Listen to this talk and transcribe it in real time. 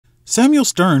Samuel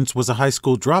Stearns was a high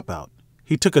school dropout.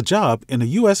 He took a job in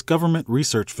a U.S. government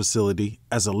research facility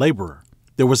as a laborer.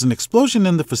 There was an explosion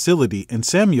in the facility and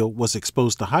Samuel was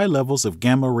exposed to high levels of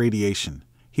gamma radiation.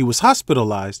 He was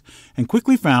hospitalized and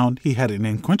quickly found he had an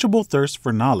unquenchable thirst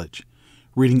for knowledge,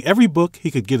 reading every book he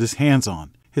could get his hands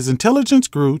on. His intelligence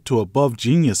grew to above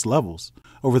genius levels.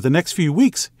 Over the next few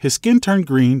weeks, his skin turned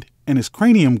green and his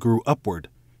cranium grew upward.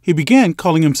 He began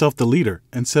calling himself the leader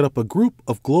and set up a group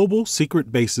of global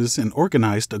secret bases and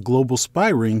organized a global spy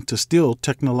ring to steal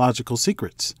technological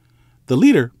secrets. The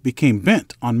leader became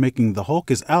bent on making the Hulk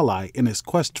his ally in his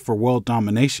quest for world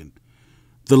domination.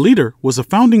 The leader was a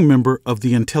founding member of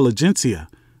the Intelligentsia,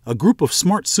 a group of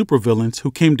smart supervillains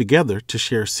who came together to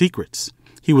share secrets.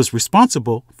 He was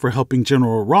responsible for helping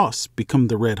General Ross become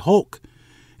the Red Hulk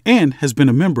and has been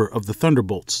a member of the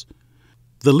Thunderbolts.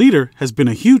 The leader has been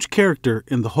a huge character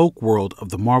in the Hulk world of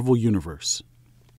the Marvel Universe.